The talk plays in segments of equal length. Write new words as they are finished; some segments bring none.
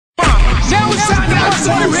Now it's time to bust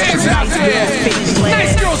all your hands out there.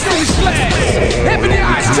 Nice girls really slash. Ebony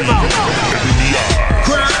Eyez, come on.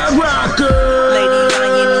 Crowd rocker. Lady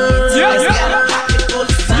Lion, yeah, got yeah. a pocket full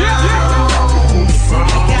of sound.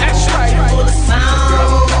 That's right. Full of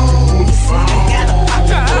sound. Got a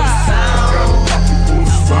pocket full of sound.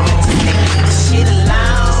 Can't leave this shit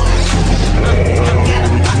alone. Got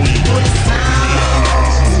a pocket full of sound.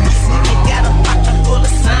 Got a pocket full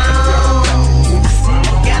of sound.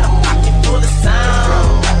 Got a pocket full of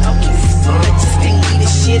sound. I just can't leave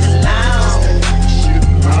this shit alone.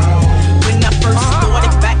 When I first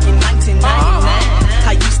started back in 1999,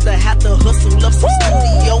 I used to have to hustle up some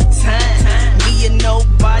studio time. Me and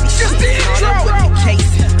nobody Just shit, the intro. all that was the case.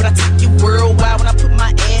 But I took it worldwide when I put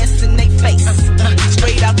my ass in they face.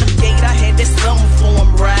 Straight out the gate, I had that something for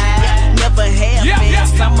 'em right. Never had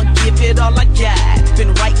fans, I'ma give it all I got.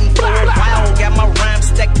 Been writing for a while, got my rhymes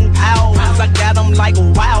stacking piles. I got them like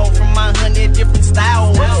wow from my 100 different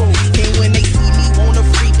styles. And when they see me on a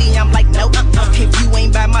freebie, I'm like, no, if you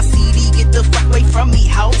ain't buy my CD, get the fuck away from me,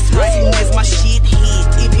 house. Soon as my shit hit,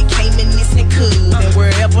 it became an instant cub. And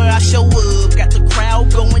wherever I show up, got the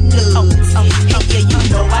crowd going nuts. And yeah, you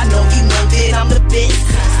know that I'm the best.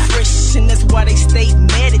 Fresh, and that's why they stay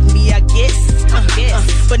mad at me, I guess.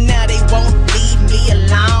 But now they won't leave me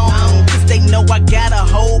alone, cause they know I got a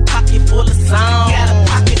whole pocket full of sound. Got a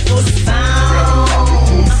pocket full of sound.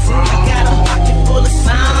 I got a pocket full of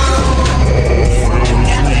sound.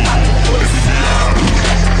 Got a pocket full of sound.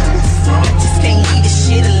 I just can't leave this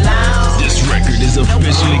shit alone. This record is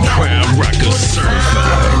officially crowd rocker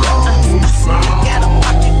certified. Got a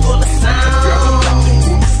pocket full of sound.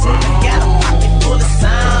 Got a pocket full of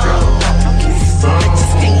sound. I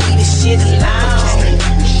just can't leave this shit alone.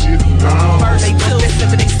 First they built this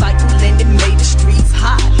everything cycle and it made the streets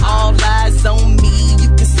hot. All eyes on me, you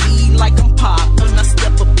can see like I'm pop. When I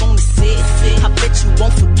step up on the set, I bet you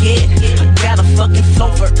won't forget. I got a fucking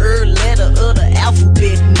flow for every letter of the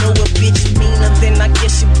alphabet. Know a bitch meaner, then I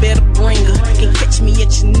guess you better bring her. Can catch me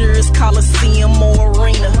at your nearest Coliseum or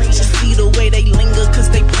arena. Just see the way they linger, cause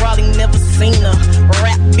they probably never seen her.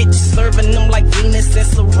 Rap bitch serving them like Venus and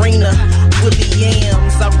Serena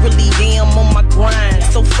Williams. I really am on my grind.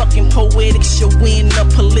 So fucking poetic, she'll win a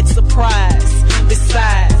Pulitzer Prize.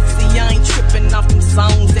 Besides, see, I ain't tripping off them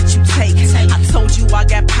songs that you take. I told you I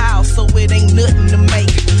got power, so it ain't nothing to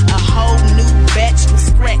make. A whole new batch from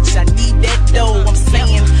scratch, I need that dough. I'm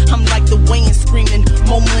saying, I'm like the Wayne screaming,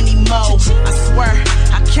 more money, more. I swear,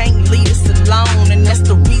 I can't leave this alone, and that's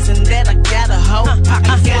the reason that I got a whole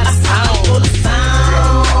pocket full of sound. Full of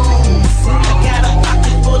sound. I got a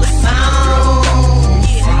pocket full of sound.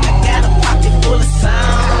 I got a pocket full of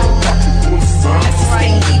sound. I just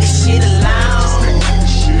can't leave this shit alone.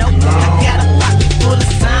 Nope, I got a pocket full of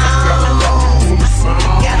sound. I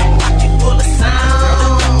got a pocket full of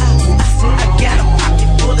sound. I got a pocket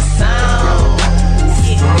full of sound.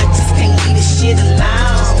 Yeah, I just can't leave this shit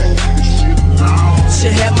alone.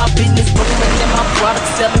 Should have my business booming and my product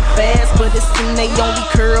selling fast, but it seem they only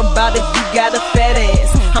care about if you got a fat ass.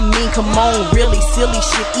 I mean, come on, really silly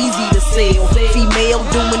shit, easy to sell. Female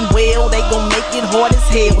doing well, they gon' make it hard as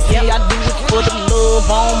hell. See, I do it for the love,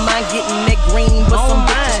 I don't mind getting that green, but some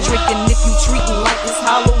bitches tricking if you treatin' like it's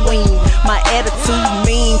Halloween. My attitude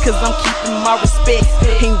mean, cause I'm keeping my respect.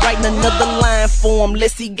 Ain't writing another line for him,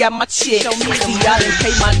 unless he got my check. See, I done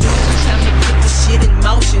pay my dues, time to put this shit in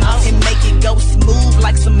motion and make it go smooth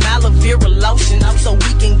like some aloe vera lotion, so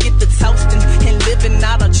we can get the toasting and living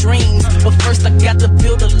out our dreams. But